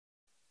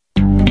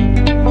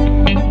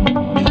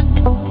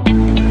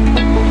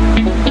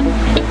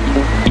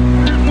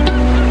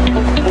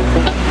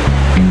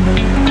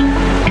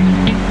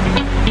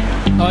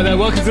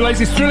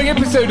latest thrilling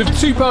episode of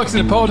Two Parks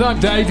in a Pod. I'm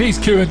Dave, he's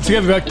Kieran.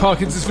 Together we've had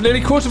Parkinson's for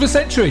nearly a quarter of a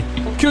century.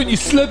 Kieran, you're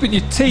slurping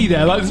your tea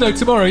there like there's no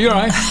tomorrow. You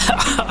all right?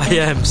 I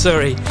am,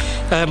 sorry.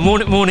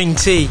 Morning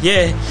tea,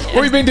 yeah.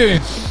 What have you been doing?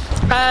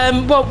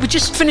 Well, we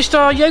just finished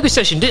our yoga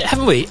session,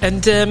 haven't we?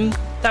 And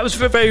that was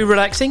very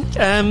relaxing.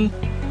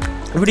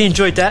 I really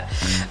enjoyed that.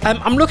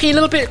 I'm looking a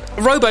little bit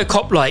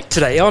Robocop-like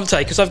today, aren't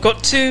I? Because I've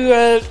got two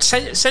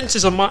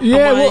sensors on my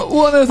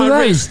what are my those?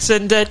 wrists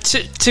and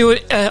two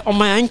on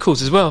my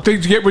ankles as well.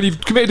 Things you get when you've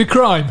committed a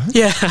crime.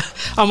 Yeah,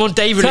 I'm on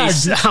day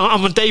release.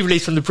 I'm on day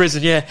release from the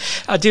prison. Yeah,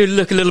 I do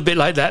look a little bit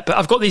like that, but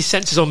I've got these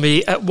sensors on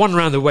me, one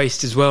around the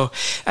waist as well,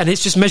 and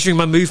it's just measuring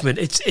my movement.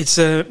 It's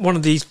one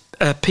of these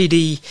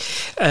PD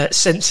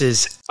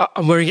sensors.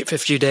 I'm wearing it for a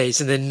few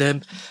days, and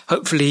then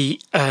hopefully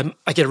I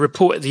get a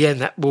report at the end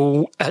that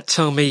will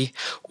tell me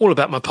all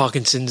about my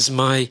Parkinson's,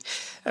 my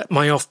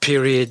off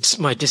periods,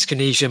 my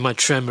dyskinesia, my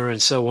tremor,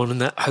 and so on,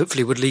 and that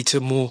hopefully would lead to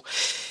a more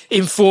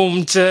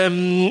informed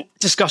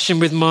discussion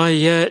with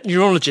my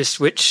neurologist,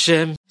 which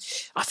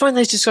I find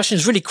those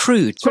discussions really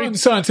crude. Quite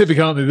scientific,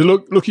 aren't they? They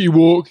look at you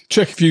walk,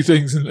 check a few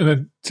things, and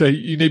then say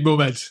you need more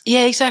meds.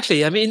 Yeah,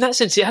 exactly. I mean, in that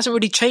sense, it hasn't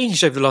really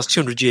changed over the last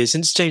 200 years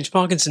since James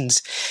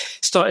Parkinson's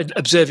started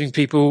observing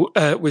people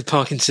with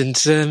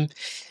Parkinson's.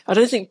 I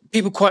don't think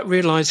people quite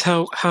realise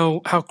how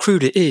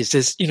crude it is.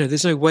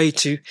 There's no way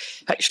to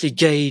actually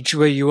gauge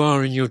where you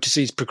are in your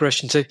disease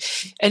progression. So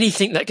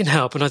anything that can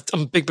help, and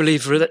I'm a big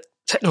believer that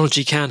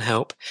technology can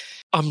help,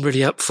 I'm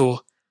really up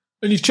for.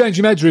 And you've changed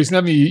your meds recently,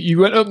 haven't you? You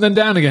went up and then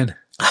down again.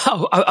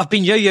 Oh, I've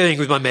been yo-yoing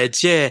with my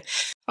meds, yeah.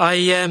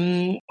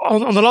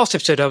 On the last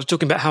episode, I was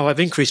talking about how I've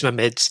increased my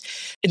meds.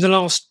 In the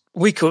last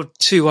week or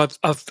two,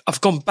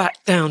 I've gone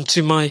back down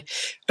to my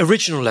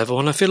original level,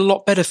 and I feel a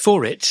lot better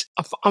for it.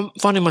 I'm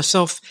finding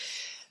myself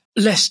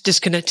less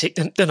disconnected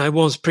than I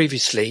was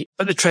previously.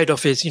 But the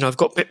trade-off is, I've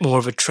got a bit more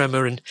of a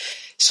tremor and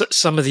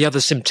some of the other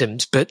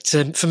symptoms. But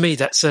for me,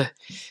 that's an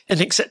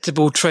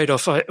acceptable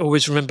trade-off. I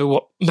always remember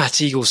what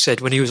Matt Eagle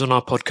said when he was on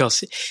our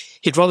podcast.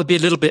 He'd rather be a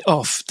little bit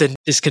off than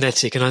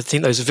disconnected. And I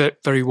think those are very,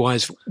 very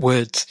wise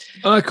words.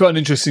 I had quite an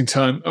interesting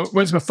time. I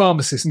went to my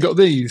pharmacist and got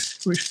these,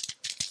 which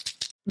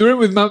they're in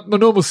with my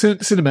normal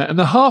Cinemet and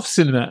the half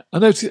Cinemet. I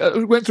noticed,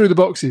 I went through the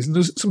boxes and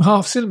there's some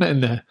half Cinemet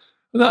in there.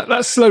 And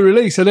that's slow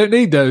release. I don't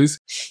need those.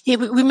 Yeah,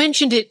 we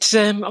mentioned it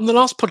on the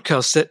last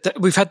podcast that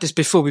we've had this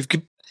before. We've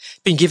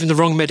been given the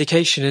wrong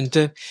medication, and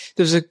there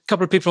was a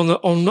couple of people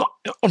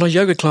on a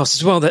yoga class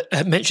as well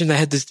that mentioned they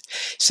had the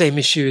same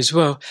issue as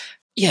well.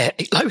 Yeah,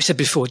 like we said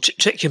before,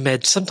 check your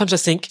meds. Sometimes I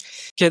think,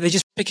 they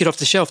just pick it off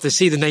the shelf. They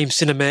see the name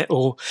Cinemet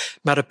or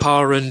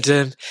Madapar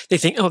and they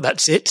think, oh,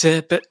 that's it.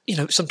 But,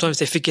 sometimes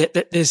they forget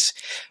that there's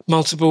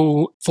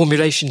multiple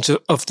formulations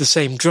of the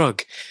same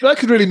drug. That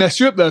could really mess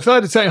you up, though. If I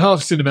had to take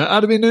half Cinemet,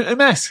 I'd have been a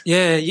mess.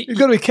 Yeah. You've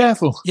got to be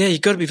careful. Yeah,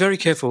 you've got to be very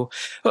careful.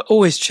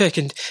 Always check.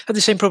 And I had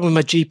the same problem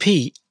with my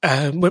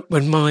GP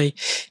when my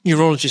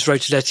neurologist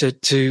wrote a letter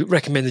to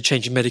recommend the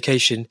change in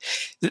medication.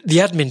 The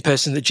admin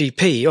person, the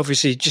GP,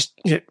 obviously just,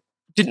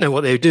 didn't know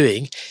what they were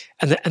doing,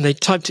 and they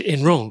typed it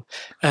in wrong.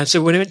 So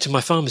when I went to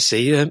my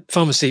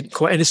pharmacy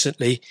quite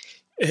innocently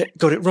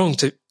got it wrong.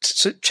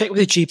 So check with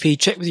your GP,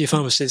 check with your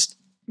pharmacist.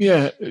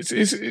 Yeah,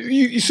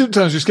 you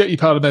sometimes just get your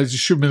Palomares,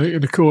 just shove them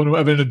in a corner, or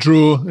whatever, in a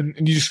drawer,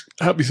 and you just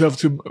help yourself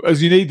to them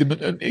as you need them,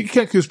 and it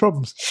can cause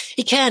problems.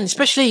 It can,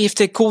 especially if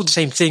they're called the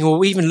same thing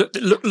or even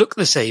look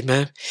the same.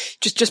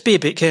 Just be a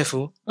bit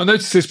careful. I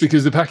noticed this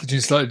because the packaging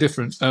is slightly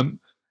different.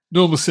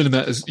 Normal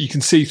Cinemet, you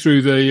can see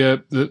through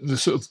the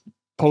sort of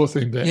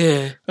polythene bit.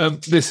 Yeah.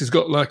 This has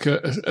got like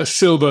a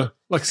silver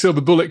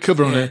bullet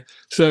cover on it.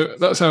 So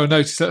that's how I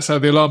noticed. That's how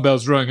the alarm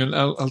bells rang, and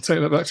I'll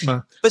take that back to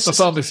my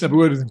pharmacist. Never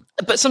word with him.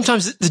 But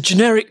sometimes the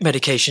generic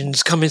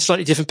medications come in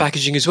slightly different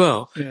packaging as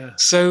well. Yeah.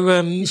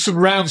 So some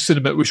round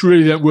Cinemet, which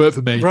really don't work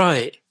for me.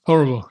 Right.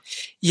 Horrible.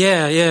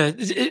 Yeah.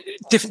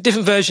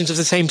 Different versions of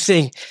the same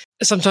thing.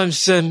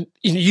 Sometimes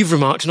you've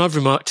remarked, and I've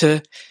remarked,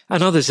 and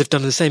others have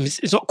done the same.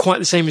 It's not quite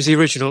the same as the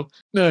original.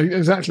 No,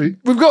 exactly.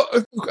 We've got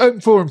an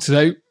open forum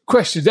today.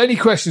 Questions, any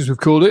questions we've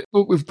called it.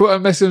 We've put a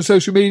message on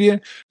social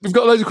media. We've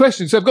got loads of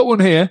questions. So I've got one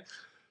here. It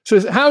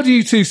says, how do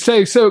you two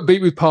stay so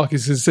upbeat with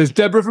Parkinson's? Says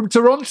Deborah from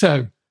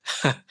Toronto.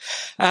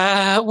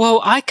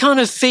 Well, I kind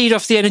of feed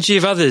off the energy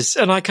of others,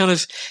 and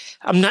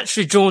I'm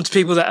naturally drawn to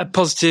people that are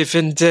positive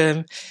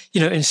and,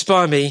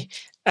 inspire me.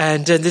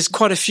 And there's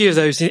quite a few of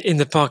those in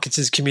the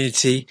Parkinson's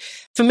community.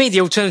 For me, the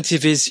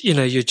alternative is,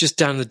 you're just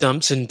down in the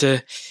dumps,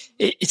 and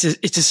it's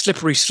a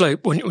slippery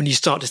slope when you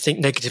start to think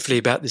negatively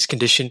about this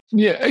condition.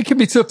 Yeah, it can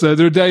be tough though.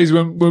 There are days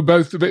when we're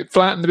both a bit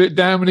flat and a bit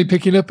down, when you're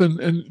picking up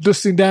and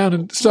dusting down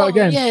and start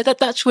again. Yeah,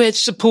 that's where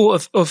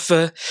support of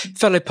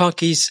fellow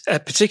Parkies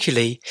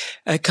particularly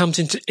comes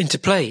into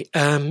play.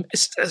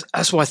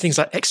 That's why things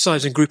like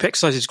exercise and group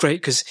exercise is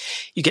great, because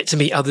you get to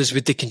meet others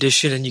with the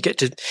condition and you get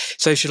to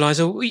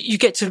socialise, or you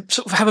get to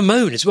sort of have a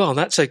moan as well, and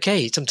that's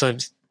okay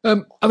sometimes.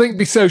 I think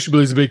be sociable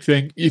is a big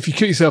thing. If you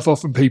cut yourself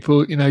off from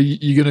people,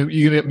 you're gonna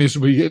get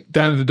miserable. You get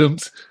down in the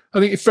dumps. I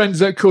think if friends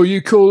don't call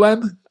you, call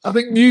them. I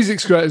think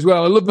music's great as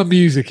well. I love my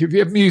music. If you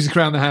have music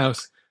around the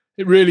house,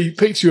 It really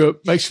picks you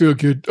up, makes you feel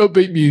good,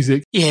 upbeat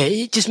music.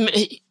 Yeah,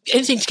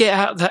 anything to get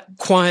out of that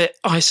quiet,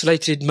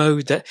 isolated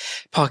mode that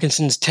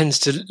Parkinson's tends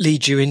to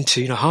lead you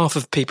into. Half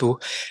of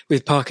people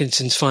with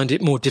Parkinson's find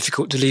it more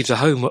difficult to leave the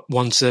home, what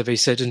one survey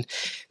said, and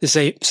the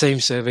same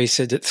survey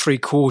said that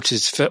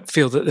 3/4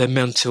 feel that their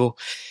mental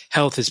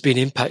health has been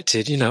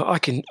impacted. I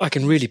can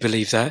really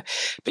believe that.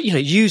 But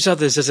use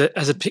others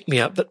as a pick me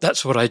up.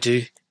 That's what I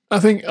do. I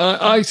think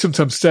I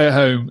sometimes stay at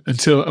home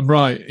until I'm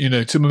right,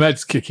 till my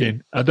meds kick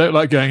in. I don't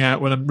like going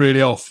out when I'm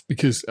really off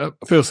because I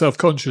feel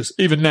self-conscious,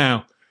 even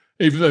now,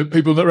 even though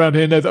people around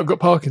here know that I've got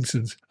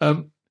Parkinson's.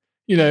 I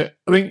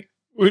think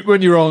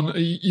when you're on,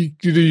 you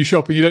do your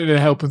shopping, you don't need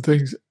help and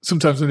things.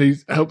 Sometimes I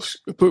need help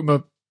putting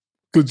my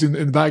goods in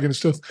the bag and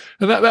stuff.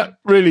 And that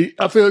really,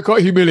 I feel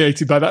quite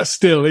humiliated by that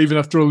still, even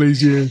after all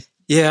these years.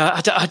 Yeah,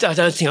 I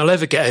don't think I'll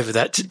ever get over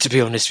that, to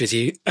be honest with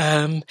you.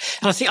 And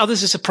I think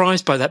others are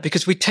surprised by that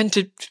because we tend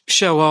to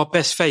show our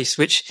best face,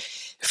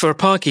 which for a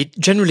parkie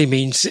generally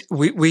means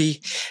we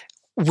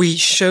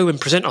show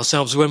and present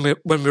ourselves when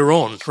we're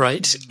on,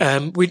 right?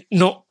 We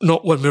not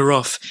when we're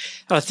off.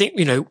 And I think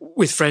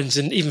with friends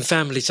and even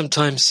family,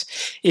 sometimes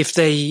if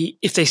they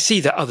see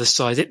that other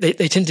side, they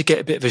tend to get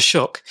a bit of a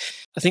shock.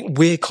 I think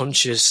we're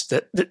conscious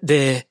that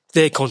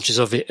they're conscious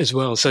of it as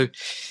well. So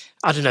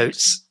I don't know.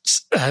 It's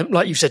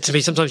like you've said to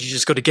me, sometimes you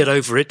just got to get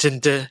over it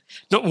and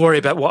not worry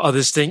about what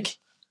others think.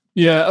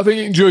 Yeah, I think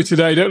enjoy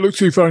today. Don't look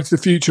too far into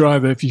the future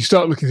either. If you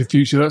start looking to the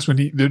future, that's when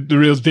the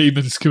real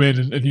demons come in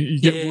and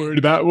you get worried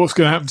about what's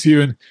going to happen to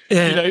you. And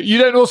you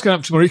don't know what's going to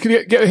happen tomorrow. You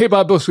can get hit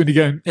by a bus when you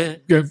go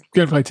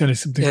and play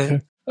tennis.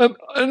 Something. Yeah.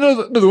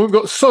 Another one. We've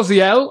got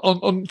Soziel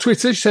on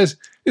Twitter. She says,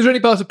 "Is there any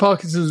part of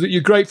Parkinson's that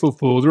you're grateful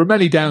for? There are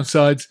many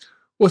downsides.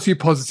 What are your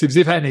positives,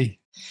 if any?"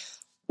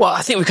 Well,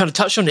 I think we kind of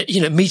touched on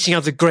it. Meeting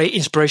other great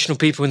inspirational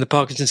people in the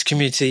Parkinson's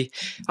community,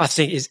 I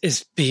think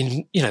is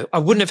been, I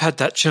wouldn't have had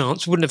that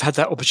chance, wouldn't have had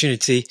that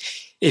opportunity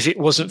if it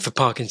wasn't for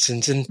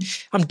Parkinson's. And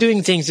I'm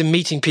doing things and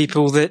meeting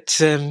people that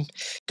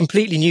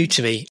completely new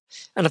to me.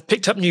 And I've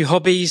picked up new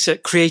hobbies,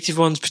 creative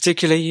ones,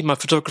 particularly my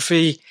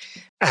photography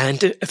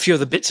and a few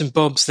other bits and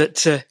bobs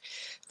that,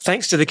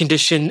 thanks to the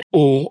condition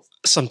or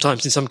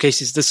sometimes in some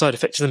cases the side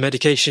effects of the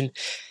medication,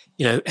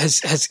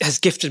 has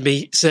gifted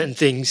me certain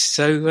things.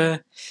 So,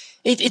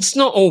 it's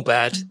not all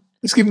bad.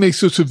 It's given me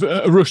sort of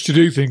a rush to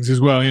do things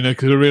as well,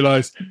 because I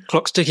realise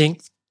clock's ticking.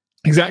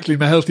 Exactly,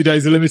 my healthy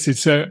days are limited,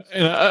 so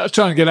I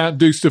try and get out and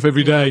do stuff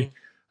every day.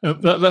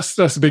 That's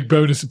a big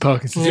bonus of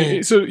Parkinson's.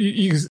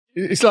 Yeah.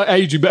 It's like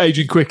aging, but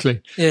aging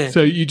quickly. Yeah.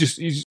 So you just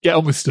get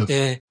on with stuff.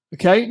 Yeah.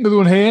 Okay, another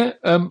one here.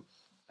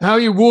 How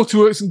are your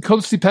waterworks and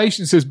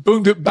constipation? Says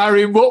bunged up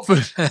Barry in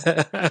Watford.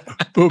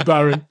 Poor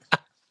Barry.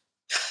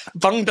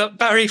 Bunged up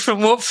Barry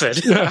from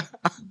Watford. Yeah.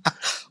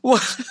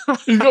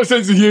 He's got a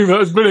sense of humour.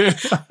 That's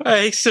brilliant.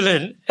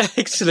 Excellent.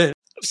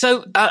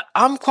 So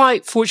I'm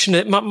quite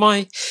fortunate.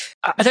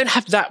 I don't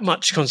have that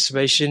much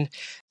constipation,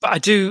 but I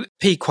do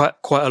pee quite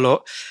a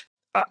lot.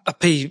 I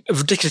pee a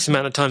ridiculous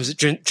amount of times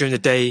during the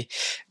day,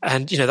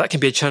 and that can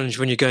be a challenge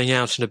when you're going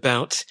out and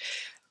about.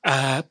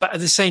 But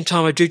at the same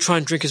time, I do try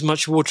and drink as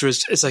much water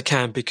as I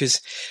can because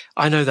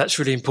I know that's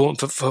really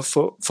important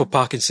for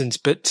Parkinson's.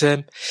 But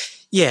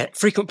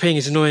frequent peeing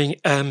is annoying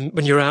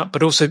when you're out,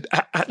 but also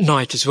at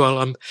night as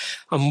well.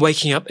 I'm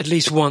waking up at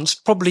least once,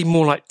 probably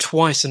more like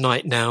twice a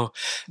night now,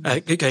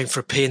 going for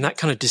a pee, and that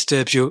kind of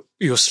disturbs your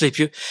sleep.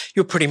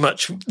 You're pretty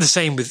much the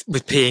same with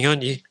peeing,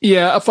 aren't you?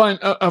 Yeah, I find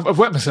I've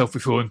wet myself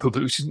before in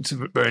public, which isn't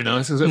very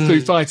nice. I was at a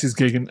Foo Fighters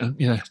gig, and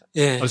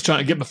I was trying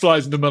to get my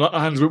flies into my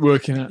hands weren't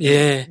working.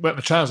 Wet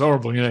my trousers,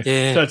 horrible. So I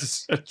had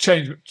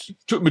to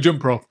took my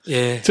jumper off,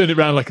 turned it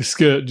around like a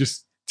skirt, and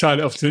just tied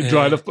it off to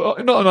dry it off,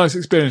 but not a nice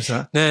experience.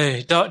 That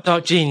no,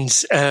 dark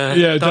jeans,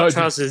 dark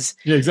trousers.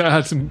 Yeah, exactly. I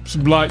had some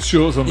light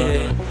shorts on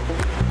that night.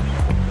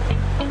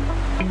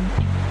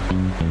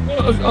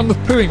 On the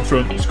pooing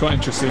front, it's quite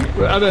interesting.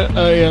 I had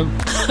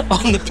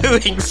on the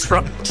pooing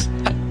front.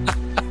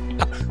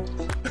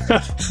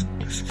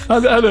 I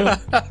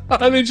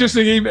had an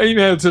interesting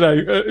email today.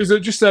 It was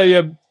just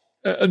a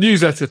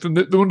newsletter from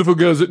the wonderful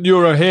girls at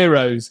Neuro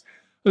Heroes.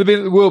 They've been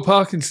at the World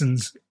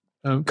Parkinson's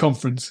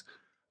conference.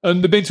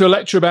 And they've been to a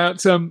lecture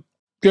about going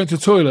to the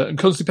toilet and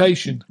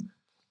constipation.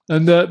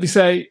 And they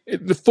say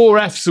the 4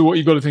 Fs are what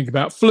you've got to think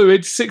about.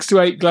 Fluids, 6 to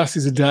 8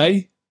 glasses a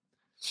day.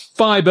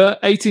 Fibre,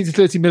 18 to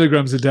 30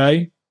 milligrams a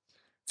day.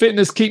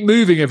 Fitness, keep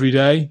moving every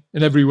day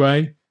in every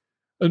way.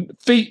 And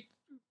feet,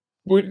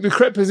 with the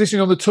correct position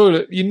on the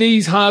toilet, your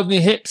knees higher than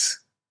your hips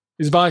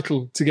is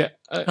vital to get.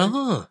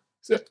 So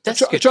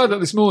I tried that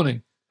this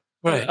morning.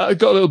 Right. I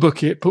got a little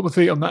bucket, put my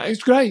feet on that.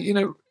 It's great,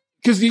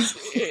 because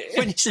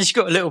when you said you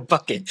got a little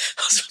bucket,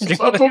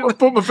 I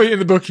put my feet in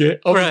the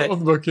bucket on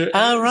the bucket.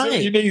 Oh, right. So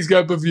your knees go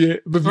above your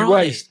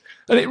waist,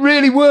 and it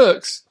really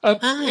works.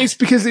 It's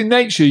because in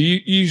nature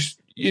you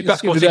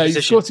back in the day,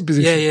 squatting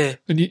position,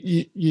 and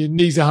your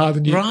knees are higher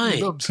than your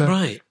bum.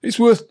 So it's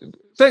worth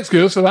Thanks,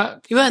 girls, for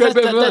that. Well,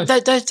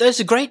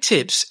 those are great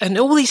tips. And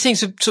all these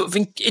things are sort of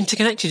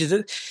interconnected.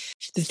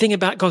 The thing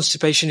about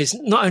constipation is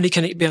not only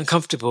can it be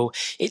uncomfortable,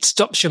 it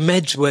stops your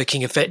meds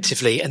working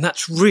effectively. And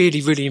that's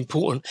really, really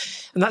important.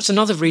 And that's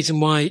another reason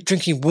why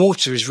drinking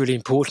water is really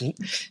important.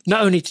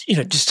 Not only,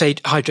 to stay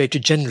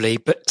hydrated generally,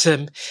 but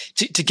to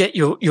get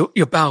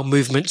your bowel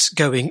movements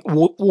going,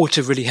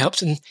 water really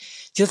helps. And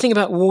the other thing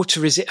about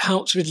water is it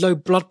helps with low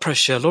blood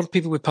pressure. A lot of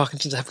people with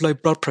Parkinson's have low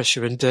blood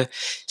pressure, and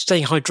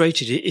staying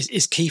hydrated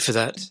is key for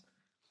that.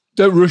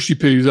 Don't rush your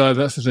poos either,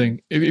 that's the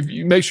thing. If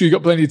you make sure you've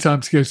got plenty of time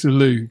to go to the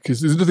loo,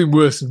 because there's nothing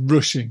worse than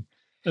rushing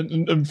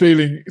and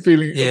feeling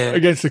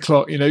against the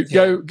clock.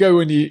 Go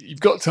when you've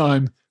got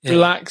time,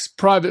 relax,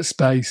 private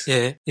space.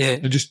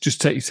 And just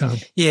take your time.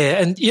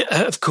 Yeah, and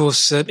of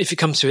course, if it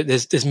comes to it,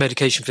 there's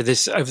medication for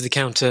this over the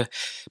counter.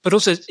 But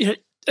also,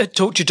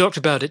 talk to your doctor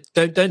about it.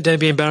 Don't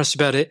be embarrassed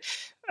about it.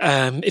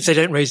 If they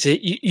don't raise it,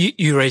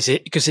 you raise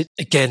it, because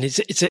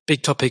it's a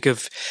big topic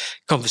of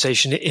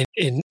conversation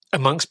in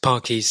amongst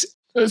parkies.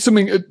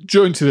 Something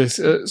joined to this.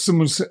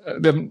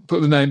 They haven't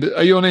put the name, but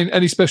are you on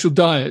any special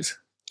diet?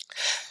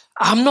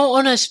 I'm not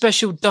on a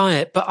special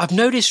diet, but I've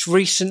noticed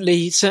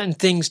recently certain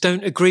things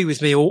don't agree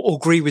with me or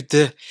agree with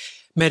the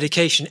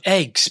medication.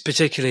 Eggs,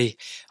 particularly.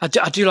 I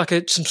do like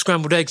some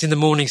scrambled eggs in the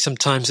morning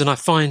sometimes, and I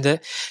find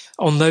that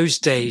on those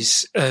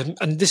days,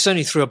 and this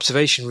only through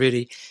observation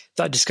really,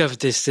 that I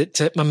discovered this,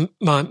 that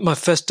my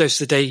first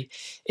dose of the day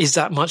is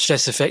that much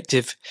less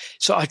effective.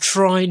 So I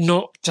try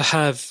not to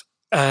have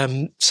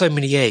so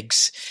many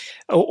eggs,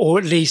 or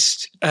at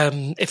least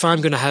if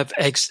I'm going to have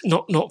eggs,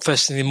 not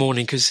first thing in the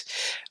morning, because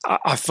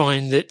I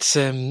find that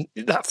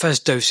that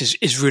first dose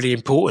is really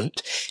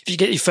important. If you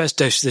get your first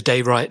dose of the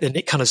day right, then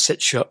it kind of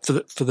sets you up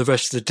for the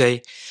rest of the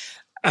day.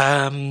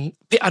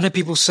 I know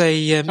people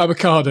say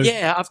avocado.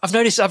 Yeah, I've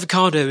noticed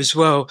avocado as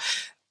well.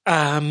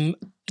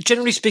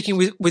 Generally speaking,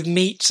 with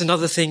meats and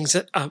other things,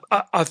 that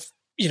I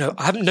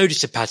haven't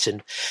noticed a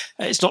pattern.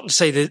 It's not to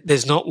say that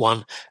there's not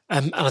one.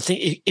 And I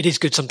think it is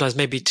good sometimes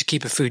maybe to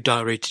keep a food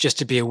diary just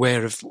to be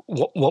aware of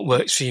what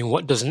works for you and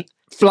what doesn't.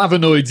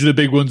 Flavonoids are the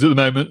big ones at the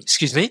moment.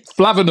 Excuse me?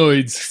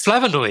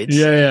 Flavonoids?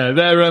 Yeah.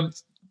 They're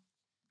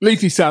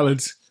leafy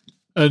salads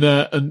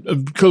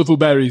and colourful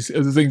berries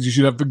are the things you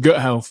should have for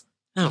gut health.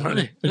 Oh,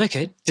 right.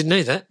 Okay. Didn't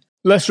know that.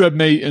 Less red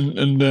meat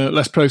and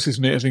less processed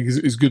meat, I think,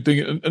 is a good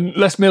thing. And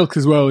less milk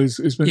as well is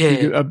meant to be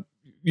good.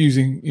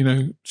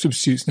 Using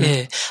substitutes now.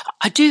 Yeah.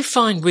 I do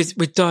find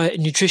with diet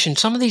and nutrition,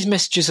 some of these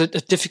messages are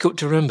difficult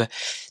to remember.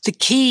 The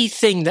key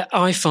thing that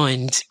I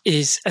find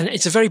is, and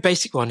it's a very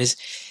basic one, is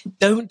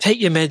don't take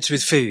your meds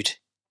with food.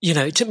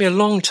 It took me a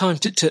long time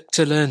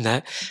to learn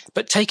that,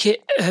 but take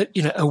it,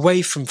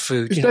 away from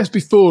food. It's best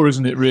before,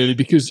 isn't it, really?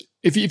 Because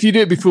if you do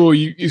it before,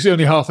 it's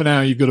only half an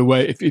hour you've got to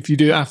wait. If you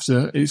do it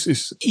after, it's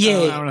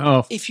an hour and a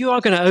half. If you are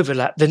going to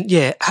overlap, then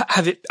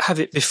have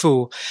it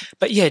before.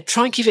 But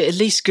try and give it at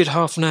least a good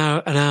half an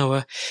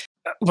hour.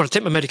 When I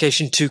take my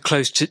medication too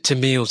close to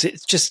meals,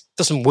 it just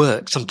doesn't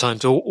work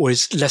sometimes, or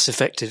is less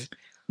effective.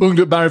 Bunged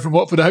up Barry from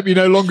Watford, I hope you're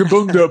no longer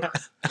bunged up.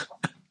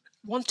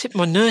 One tip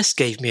my nurse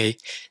gave me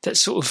that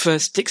sort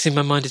of sticks in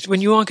my mind is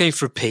when you are going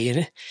for a pee,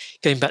 and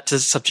going back to the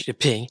subject of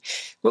peeing,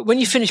 when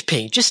you finish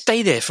peeing, just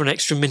stay there for an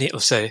extra minute or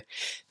so,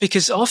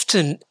 because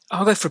often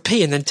I'll go for a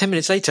pee and then 10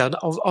 minutes later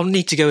I'll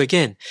need to go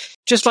again.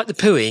 Just like the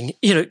pooing,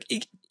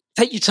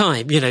 take your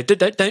time,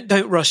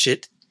 don't rush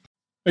it.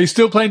 Are you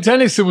still playing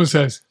tennis, someone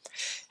says?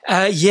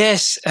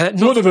 Yes.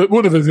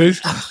 One of us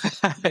is.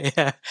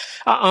 Yeah.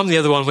 I'm the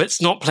other one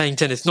that's not playing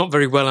tennis, not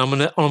very well.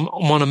 I'm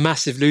on a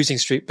massive losing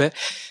streak, but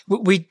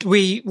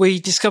we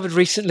discovered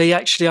recently,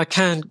 actually, I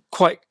can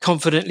quite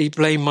confidently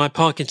blame my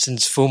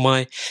Parkinson's for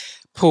my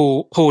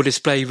poor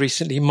display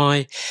recently.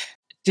 My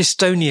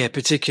dystonia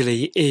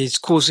particularly is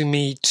causing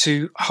me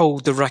to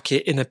hold the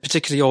racket in a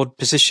particularly odd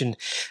position.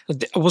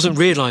 I wasn't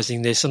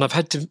realizing this, and I've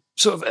had to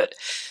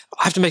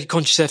I have to make a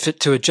conscious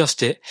effort to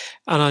adjust it.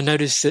 And I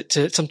noticed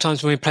that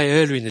sometimes when we play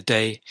earlier in the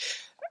day,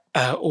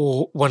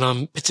 or when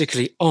I'm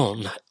particularly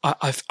on,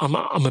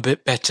 I'm a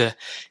bit better.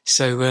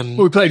 So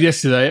we played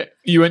yesterday.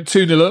 You went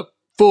 2-0 up,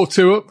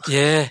 4-2 up.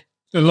 Yeah.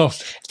 And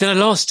lost. Then I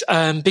lost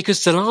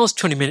because the last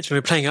 20 minutes when we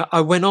were playing,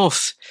 I went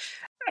off.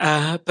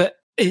 But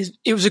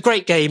it was a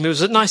great game. It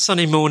was a nice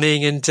sunny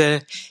morning, and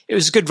it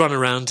was a good run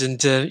around.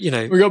 And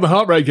we got the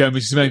heart rate going,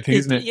 which is the main thing,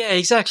 isn't it? Yeah,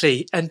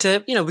 exactly. And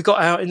we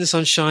got out in the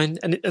sunshine,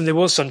 and there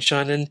was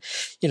sunshine.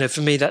 And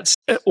for me, that's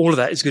all of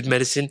that is good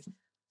medicine.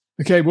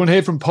 Okay, one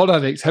here from Pod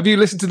Addicts. Have you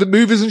listened to the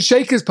Movers and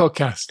Shakers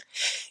podcast?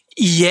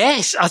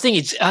 Yes, I think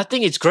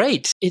it's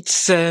great.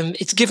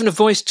 It's given a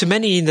voice to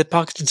many in the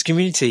Parkinson's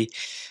community,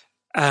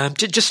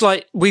 just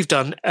like we've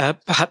done.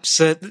 Perhaps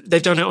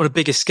they've done it on a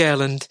bigger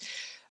scale, and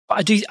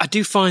I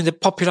do find the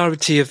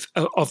popularity of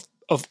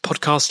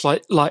podcasts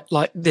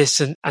like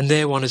this and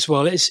their one as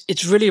well.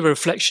 It's really a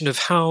reflection of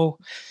how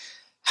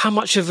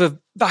much of a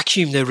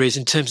vacuum there is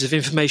in terms of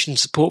information and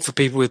support for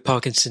people with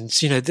Parkinson's.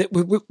 That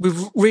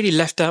we've really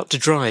left out to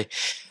dry.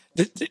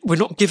 We're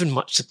not given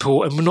much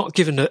support, and we're not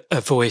given a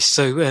voice.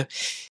 So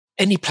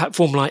any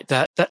platform like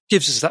that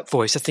gives us that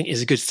voice, I think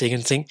is a good thing.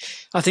 And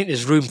I think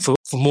there's room for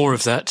more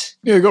of that.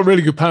 Yeah, got a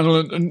really good panel,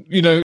 and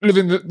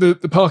living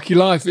the Parky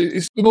life.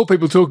 The more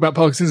people talk about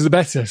Parkinson's, the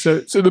better. So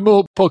the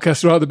more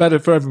podcasts there are, the better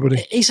for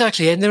everybody.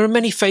 Exactly, and there are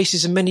many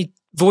faces and many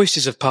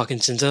voices of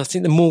Parkinson's, and I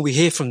think the more we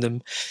hear from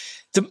them,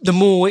 the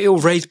more it will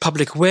raise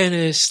public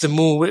awareness, the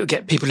more it will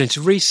get people into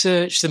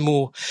research, the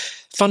more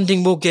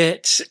funding we'll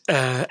get,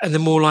 and the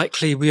more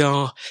likely we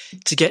are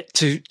to get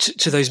to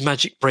those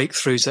magic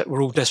breakthroughs that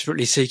we're all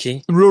desperately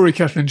seeking. Rory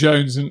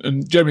Catherine-Jones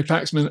and Jeremy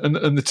Paxman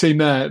and the team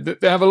there,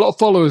 they have a lot of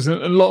followers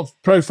and a lot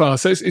of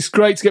profiles. So it's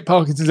great to get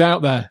Parkinson's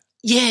out there.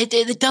 Yeah,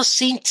 there does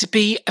seem to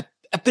be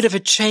a bit of a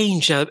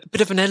change, a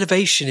bit of an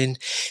elevation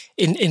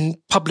in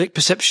public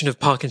perception of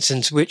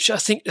Parkinson's, which I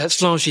think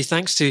that's largely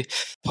thanks to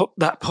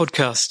that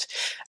podcast.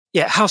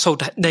 Yeah,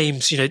 household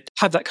names,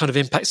 have that kind of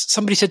impact.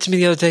 Somebody said to me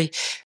the other day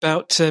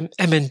about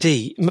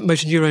MND,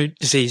 motor neurone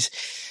disease,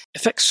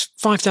 affects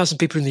 5,000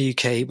 people in the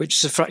UK, which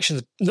is a fraction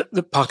of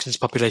the Parkinson's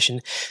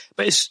population.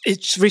 But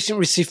it's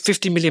recently received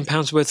 £50 million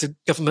worth of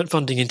government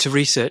funding into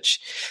research.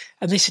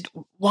 And they said,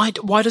 why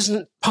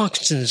doesn't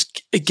Parkinson's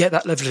get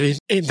that level of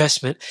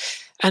investment?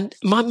 And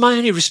my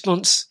only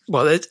response,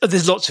 well,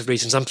 there's lots of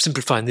reasons. I'm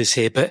simplifying this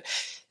here, but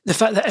the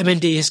fact that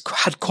MND has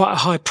had quite a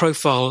high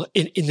profile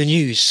in the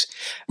news.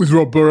 With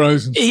Rob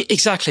Burrows.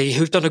 Exactly,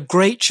 who've done a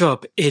great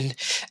job in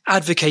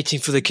advocating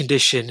for the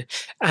condition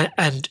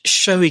and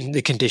showing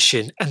the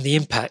condition and the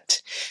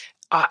impact.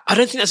 I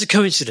don't think that's a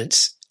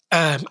coincidence.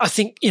 I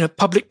think,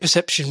 public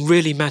perception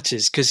really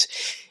matters because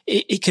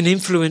it can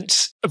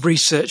influence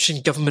research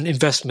and government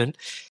investment.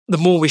 The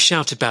more we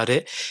shout about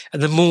it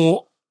and the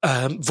more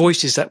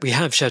voices that we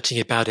have shouting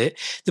about it,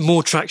 the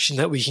more traction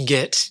that we can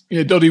get.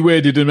 Yeah, Doddy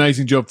Weir did an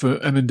amazing job for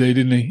MND,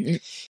 didn't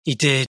he? He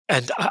did,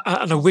 and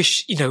I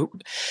wish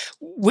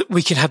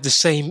we can have the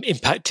same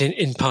impact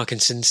in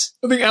Parkinson's.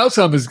 I think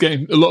Alzheimer's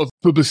getting a lot of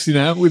publicity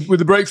now with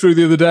the breakthrough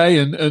the other day,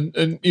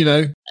 and.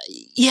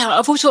 Yeah,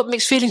 I've always got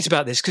mixed feelings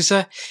about this because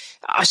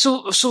I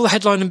saw the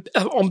headline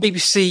on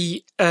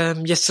BBC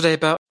yesterday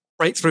about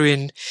breakthrough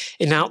in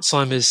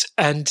Alzheimer's,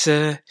 and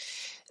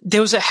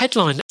there was a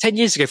headline 10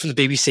 years ago from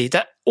the BBC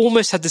that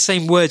almost had the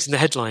same words in the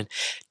headline.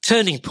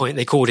 Turning point,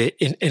 they called it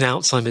in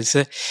Alzheimer's.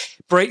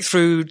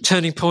 Breakthrough,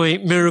 turning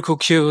point, miracle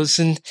cures.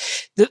 And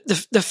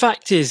the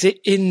fact is,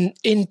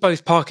 in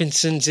both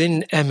Parkinson's,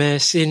 in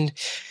MS, in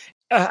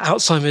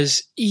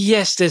Alzheimer's,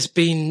 yes, there's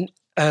been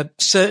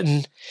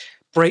certain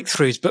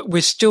breakthroughs, but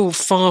we're still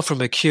far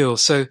from a cure.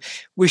 So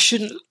we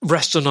shouldn't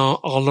rest on our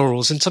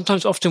laurels. And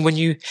often when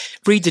you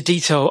read the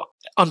detail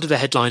under the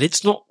headline,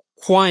 it's not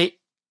quite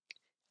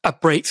a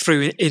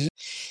breakthrough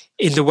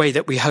in the way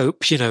that we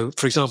hope.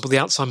 For example, the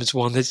Alzheimer's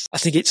one, I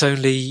think it's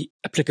only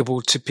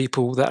applicable to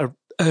people that are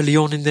early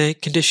on in their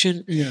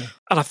condition. Yeah.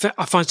 And I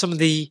find some of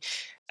the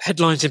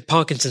headlines in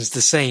Parkinson's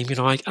the same,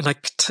 I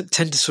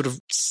tend to sort of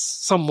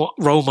somewhat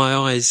roll my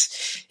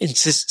eyes in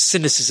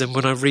cynicism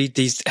when I read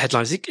these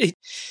headlines.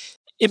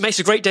 It makes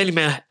a great Daily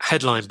Mail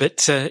headline,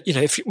 but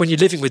when you're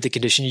living with the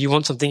condition, you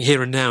want something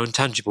here and now and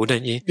tangible,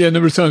 don't you? Yeah, a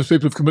number of times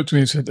people have come up to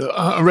me and said,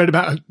 "I read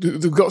about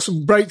they've got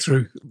some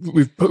breakthrough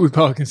with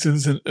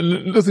Parkinson's, and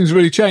nothing's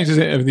really changed, has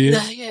it, over the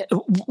years?" Yeah,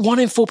 1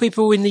 in 4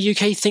 people in the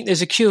UK think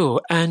there's a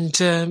cure, and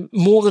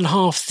more than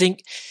half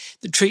think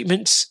the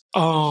treatments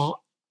are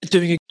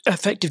doing an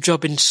effective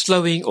job in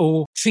slowing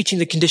or treating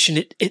the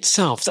condition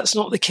itself. That's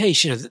not the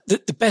case.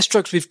 The best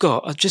drugs we've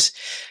got are just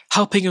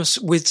helping us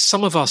with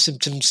some of our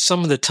symptoms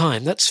some of the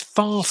time. That's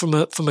far from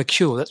a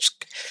cure.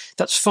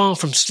 That's far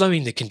from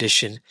slowing the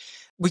condition.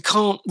 We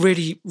can't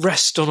really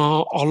rest on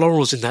our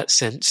laurels in that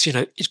sense.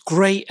 It's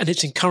great and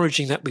it's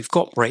encouraging that we've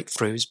got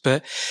breakthroughs,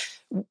 but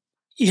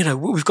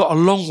we've got a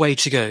long way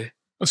to go.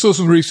 I saw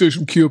some research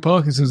from Cure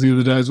Parkinson's the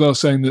other day as well,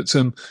 saying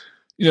that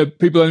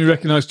people only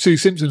recognise 2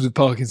 symptoms of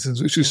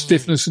Parkinson's, which was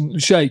stiffness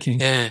and shaking.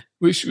 Yeah,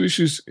 which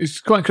it's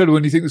quite incredible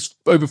when you think it's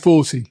over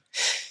 40.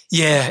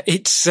 Yeah,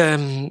 it's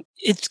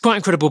quite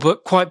incredible,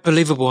 but quite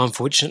believable,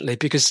 unfortunately,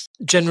 because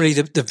generally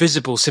the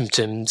visible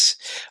symptoms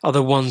are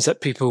the ones that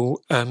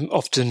people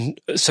often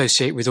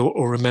associate with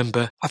or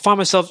remember. I find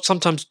myself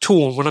sometimes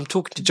torn when I'm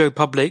talking to Joe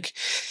Public.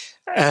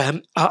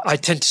 I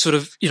tend to sort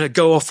of,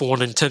 go off on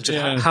one in terms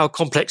of how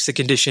complex the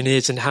condition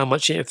is and how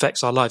much it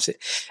affects our lives.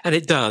 And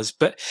it does.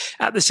 But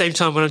at the same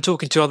time, when I'm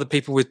talking to other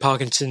people with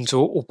Parkinson's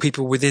or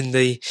people within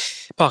the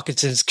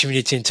Parkinson's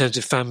community in terms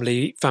of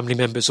family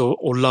members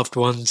or loved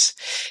ones,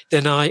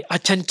 then I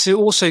tend to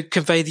also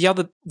convey the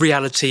other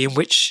reality in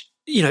which,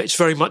 it's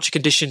very much a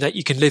condition that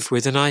you can live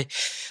with. And I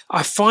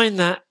find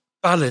that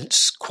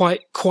balance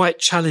quite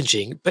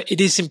challenging, but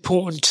it is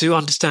important to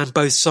understand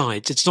both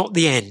sides. It's not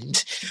the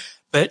end.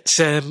 But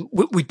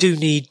we do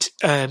need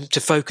to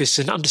focus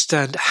and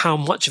understand how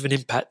much of an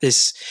impact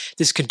this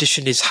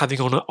condition is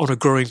having on a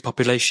growing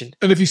population.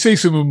 And if you see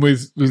someone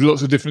with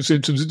lots of different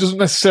symptoms, it doesn't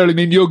necessarily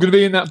mean you're going to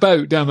be in that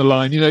boat down the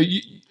line.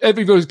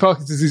 Everybody's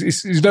Parkinson's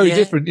is very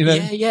different.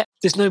 Yeah.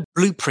 There's no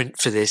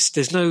blueprint for this.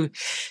 There's no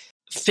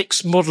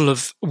fixed model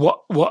of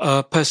what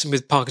a person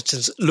with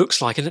Parkinson's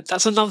looks like. And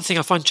that's another thing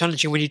I find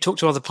challenging when you talk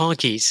to other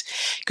parkies,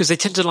 because they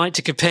tend to like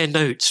to compare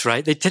notes,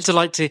 right? They tend to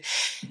like to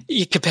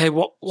compare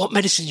what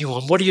medicine you're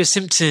on, what are your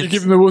symptoms. You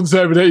give them the ones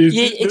over there.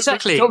 Yeah,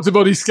 exactly. Doctor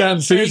body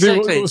scan, see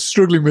what they're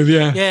struggling with,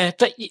 yeah. Yeah,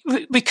 but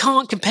we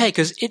can't compare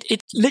because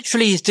it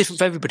literally is different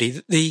for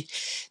everybody.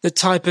 The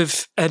type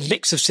of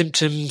mix of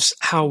symptoms,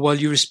 how well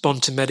you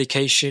respond to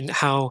medication,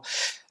 how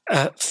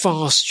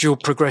fast your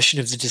progression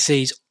of the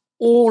disease,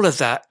 all of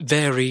that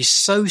varies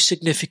so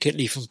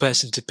significantly from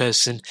person to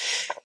person.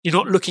 You're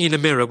not looking in a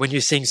mirror when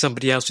you're seeing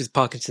somebody else with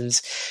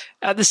Parkinson's.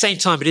 At the same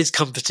time, it is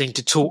comforting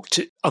to talk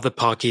to other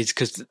parkies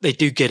because they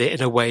do get it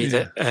in a way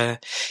that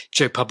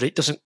Joe Public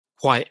doesn't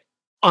quite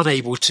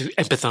unable to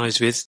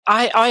empathise with.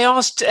 I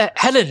asked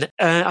Helen,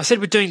 I said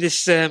we're doing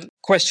this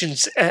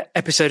questions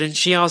episode, and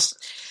she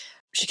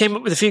came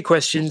up with a few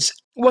questions.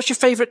 What's your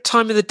favourite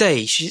time of the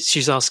day?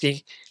 She's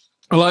asking.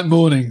 I like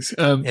mornings.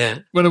 When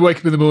I wake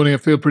up in the morning, I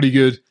feel pretty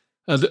good.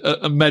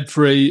 I'm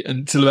med-free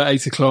until about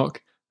 8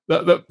 o'clock.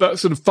 That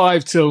sort of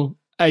 5 till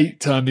 8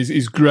 time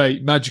is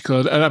great, magical.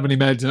 I don't have any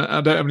meds, and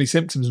I don't have any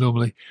symptoms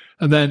normally.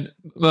 And then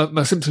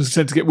my symptoms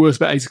tend to get worse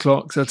about 8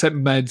 o'clock, so I take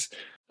my meds.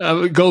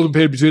 A golden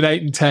period between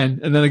 8 and 10,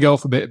 and then I go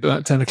off a bit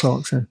about 10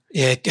 o'clock. So.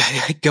 Yeah,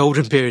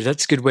 golden period.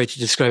 That's a good way to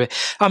describe it.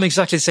 I'm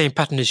exactly the same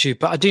pattern as you,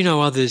 but I do know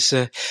others.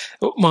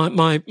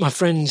 My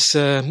friend's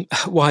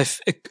wife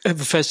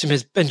refers to him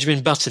as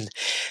Benjamin Button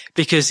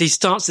because he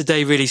starts the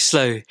day really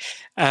slow,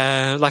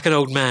 like an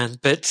old man.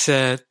 But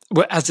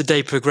as the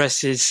day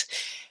progresses,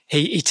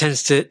 he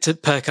tends to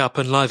perk up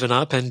and liven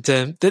up. And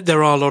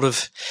there are a lot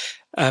of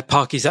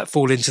parkies that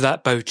fall into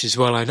that boat as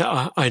well.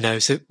 I know.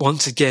 So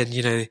once again,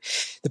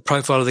 the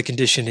profile of the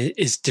condition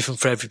is different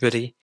for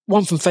everybody.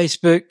 One from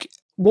Facebook.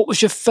 What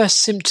was your first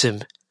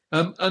symptom?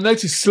 I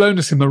noticed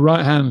slowness in my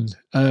right hand.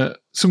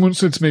 Someone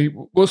said to me,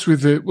 "What's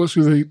with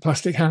the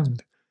plastic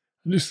hand?"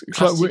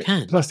 Plastic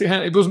hand. Plastic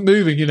hand. It wasn't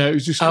moving. It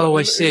was just.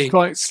 I see. It was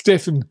quite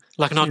stiff and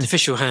like an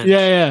artificial hand.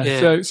 Yeah.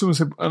 So someone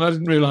said, and I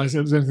didn't realise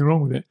there was anything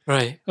wrong with it.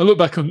 Right. I look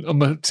back on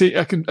my.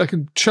 I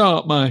can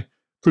chart my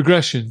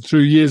progression through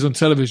years on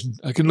television.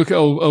 I can look at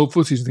old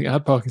footage and think I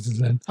had Parkinson's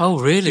then.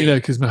 Oh, really?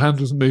 Because my hand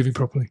wasn't moving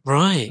properly.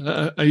 Right.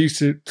 I used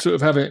to sort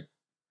of have it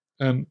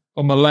on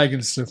my leg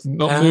and stuff,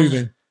 not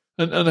moving.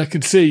 And I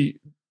could see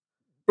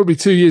probably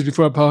 2 years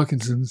before I had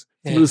Parkinson's,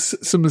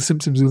 some of the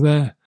symptoms were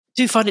there.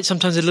 Do you find it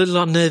sometimes a little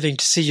unnerving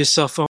to see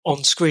yourself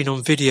on screen,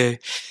 on video?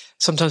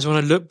 Sometimes when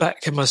I look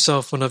back at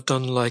myself when I've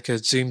done like a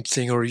Zoom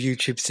thing or a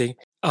YouTube thing,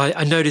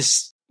 I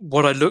notice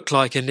what I look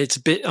like and it's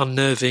a bit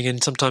unnerving,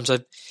 and sometimes I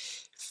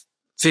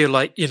feel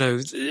like,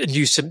 a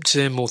new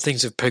symptom or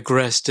things have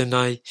progressed, and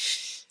I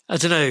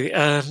don't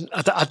know.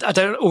 I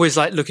don't always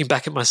like looking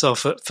back at myself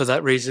for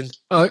that reason.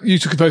 You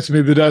took a photo of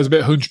me the day I was a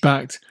bit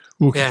hunchbacked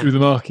walking through the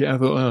market. I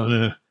thought, oh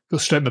no, got to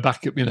straighten my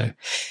back up,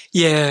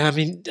 Yeah, I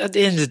mean, at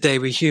the end of the day,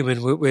 we're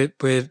human.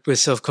 We're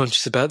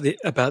self-conscious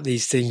about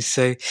these things.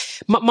 So,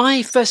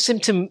 my first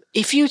symptom,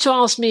 if you were to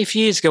ask me a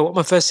few years ago what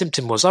my first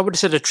symptom was, I would have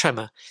said a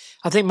tremor.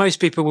 I think most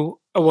people,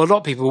 a lot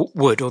of people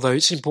would, although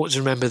it's important to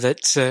remember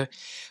that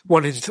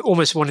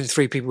almost 1 in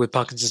 3 people with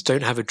Parkinson's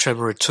don't have a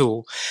tremor at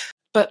all.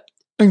 But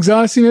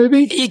anxiety,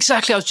 maybe?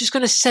 Exactly. I was just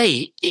going to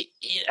say,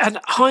 and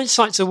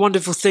hindsight's a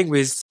wonderful thing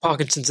with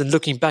Parkinson's and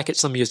looking back at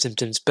some of your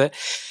symptoms, but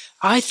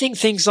I think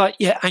things like,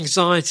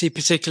 anxiety,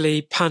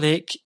 particularly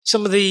panic,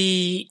 some of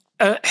the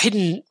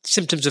hidden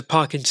symptoms of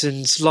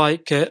Parkinson's,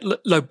 like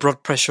low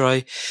blood pressure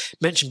I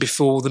mentioned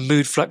before, the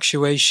mood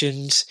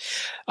fluctuations,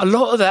 a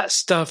lot of that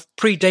stuff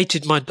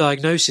predated my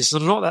diagnosis,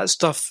 and a lot of that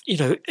stuff,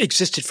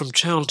 existed from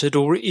childhood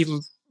or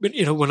even,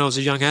 when I was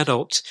a young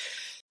adult.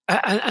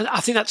 And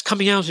I think that's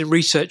coming out in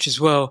research as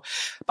well.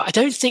 But I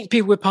don't think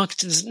people with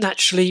Parkinson's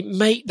naturally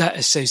make that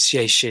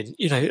association.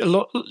 A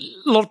lot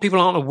of people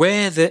aren't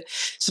aware that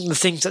some of the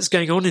things that's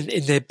going on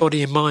in their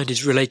body and mind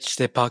is related to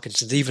their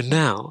Parkinson's even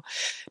now.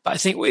 But I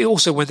think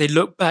also when they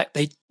look back,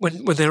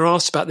 when they're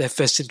asked about their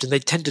first symptom, they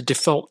tend to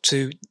default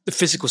to the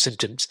physical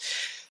symptoms.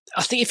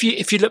 I think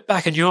if you look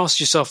back and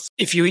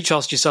if you each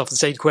ask yourself the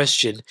same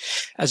question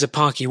as a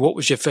parkie, what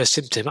was your first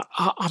symptom?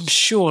 I'm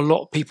sure a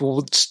lot of people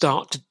would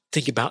start to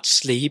think about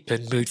sleep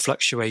and mood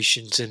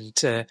fluctuations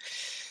and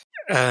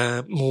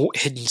more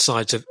hidden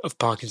sides of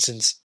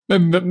Parkinson's.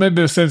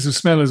 Maybe a sense of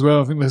smell as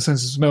well. I think the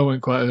sense of smell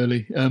went quite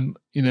early.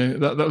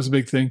 That was a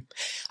big thing.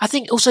 I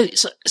think also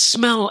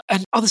smell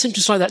and other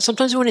symptoms like that,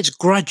 sometimes when it's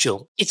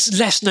gradual, it's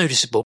less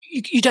noticeable.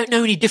 You don't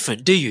know any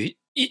different, do you?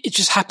 It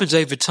just happens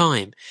over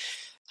time.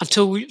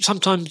 Until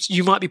sometimes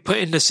you might be put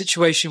in a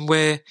situation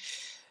where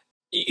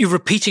you're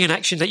repeating an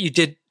action that you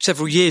did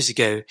several years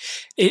ago.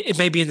 It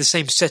may be in the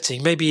same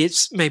setting. Maybe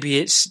it's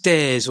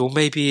stairs, or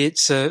maybe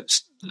it's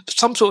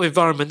some sort of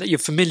environment that you're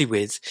familiar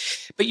with,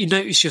 but you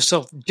notice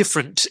yourself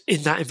different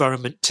in that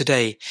environment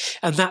today.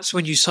 And that's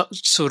when you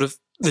sort of,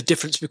 the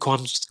difference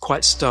becomes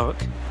quite stark.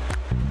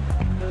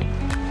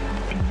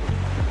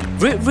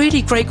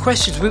 Really great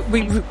questions.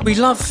 We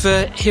love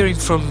hearing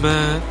from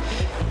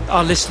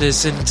our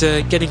listeners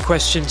and getting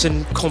questions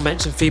and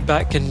comments and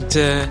feedback and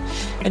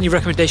any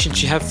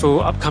recommendations you have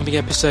for upcoming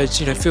episodes,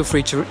 feel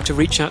free to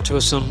reach out to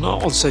us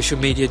on social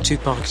media, to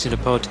Parkinson a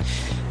Pod.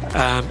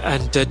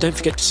 And don't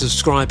forget to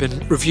subscribe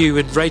and review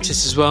and rate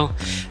us as well.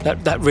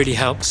 That really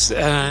helps.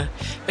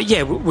 But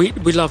yeah, we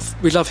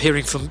love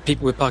hearing from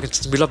people with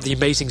Parkinson's. We love the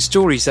amazing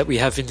stories that we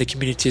have in the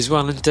community as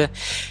well. And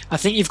I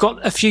think you've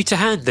got a few to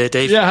hand there,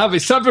 Dave. Yeah, I have.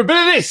 It's time for a bit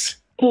of this.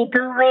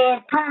 People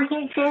with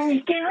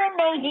Parkinson's do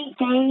amazing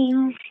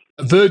things.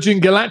 Virgin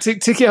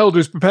Galactic ticket holder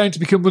is preparing to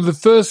become one of the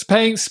first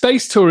paying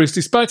space tourists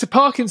despite a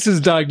Parkinson's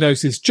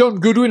diagnosis. John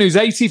Goodwin, who's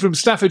 80 from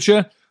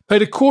Staffordshire,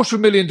 paid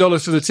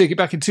 $250,000 for the ticket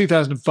back in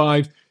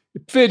 2005. He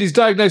feared his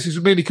diagnosis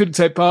would mean he couldn't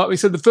take part. He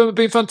said the firm had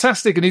been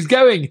fantastic and he's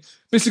going.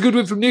 Mr.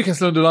 Goodwin from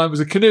Newcastle-under-Lyme was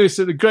a canoeist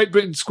at the Great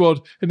Britain squad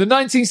in the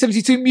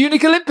 1972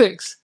 Munich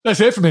Olympics. Let's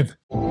hear from him.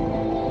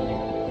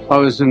 I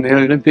was in the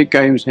Olympic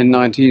Games in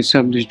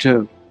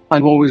 1972.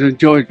 I've always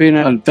enjoyed being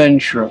an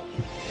adventurer.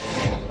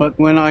 But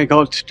when I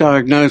got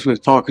diagnosed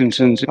with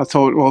Parkinson's, I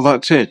thought, well,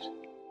 that's it.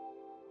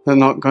 They're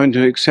not going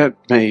to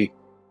accept me.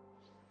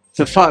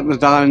 The fact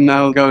that I'm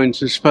now going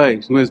to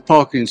space with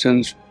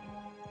Parkinson's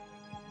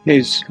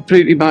is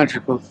completely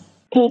magical.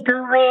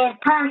 People with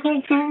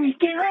Parkinson's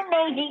do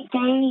amazing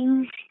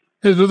things.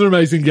 Here's another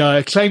amazing guy,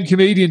 acclaimed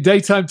comedian,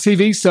 daytime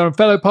TV star and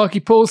fellow Parky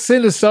Paul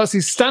Sinners starts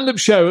his stand-up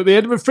show at the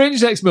Edinburgh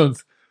Fringe next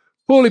month.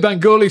 Paulie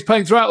Bangoli is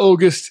playing throughout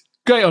August.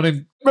 Great on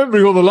him.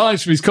 Remembering all the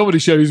lines from his comedy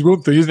show is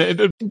one thing,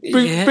 isn't it?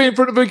 Being in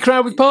front of a big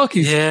crowd with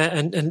Parkies. Yeah,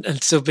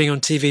 and still being on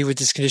TV with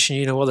this condition,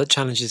 you know what that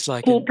challenge is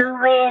like. People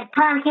with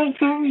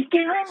Parkinson's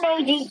do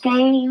amazing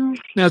things.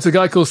 Now to a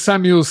guy called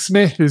Samuel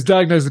Smith, who's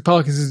diagnosed with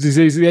Parkinson's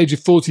disease at the age of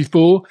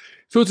 44.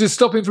 Thought to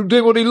stop him from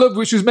doing what he loved,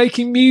 which was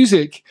making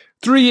music.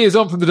 3 years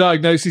on from the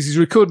diagnosis, he's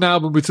recorded an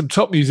album with some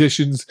top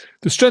musicians.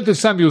 The strength of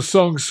Samuel's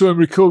songs saw him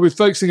record with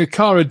folk singer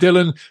Cara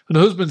Dillon and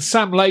her husband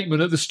Sam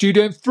Lakeman at the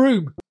studio in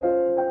Frome.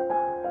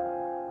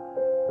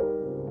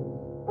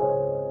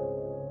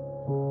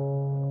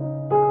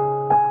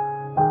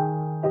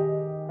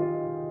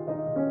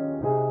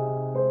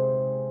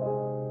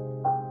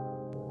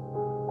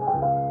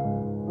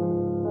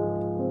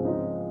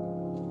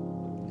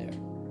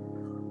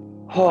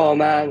 Oh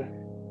man,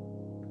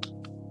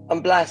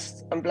 I'm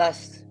blessed.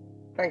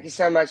 Thank you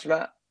so much,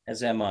 Matt.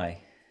 As am I.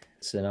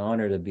 It's an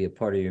honor to be a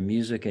part of your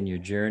music and your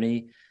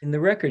journey. And the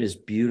record is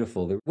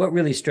beautiful. What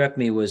really struck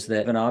me was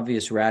that an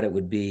obvious route it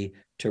would be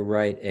to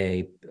write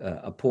a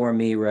Poor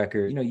Me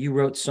record. You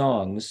wrote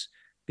songs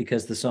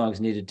because the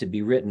songs needed to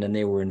be written, and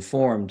they were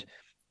informed,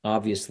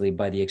 obviously,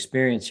 by the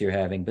experience you're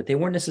having, but they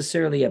weren't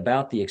necessarily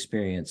about the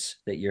experience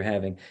that you're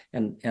having.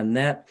 And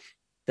that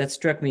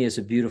struck me as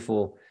a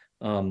beautiful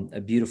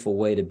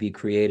way to be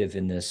creative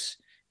in this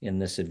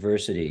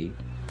adversity.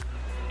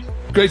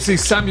 Great to see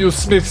Samuel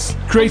Smith's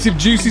creative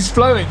juices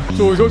flowing. That's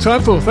all we've got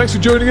time for. Thanks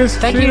for joining us.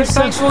 Thank you.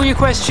 Thanks for all your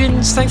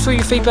questions. Thanks for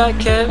your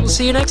feedback. We'll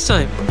see you next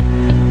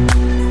time.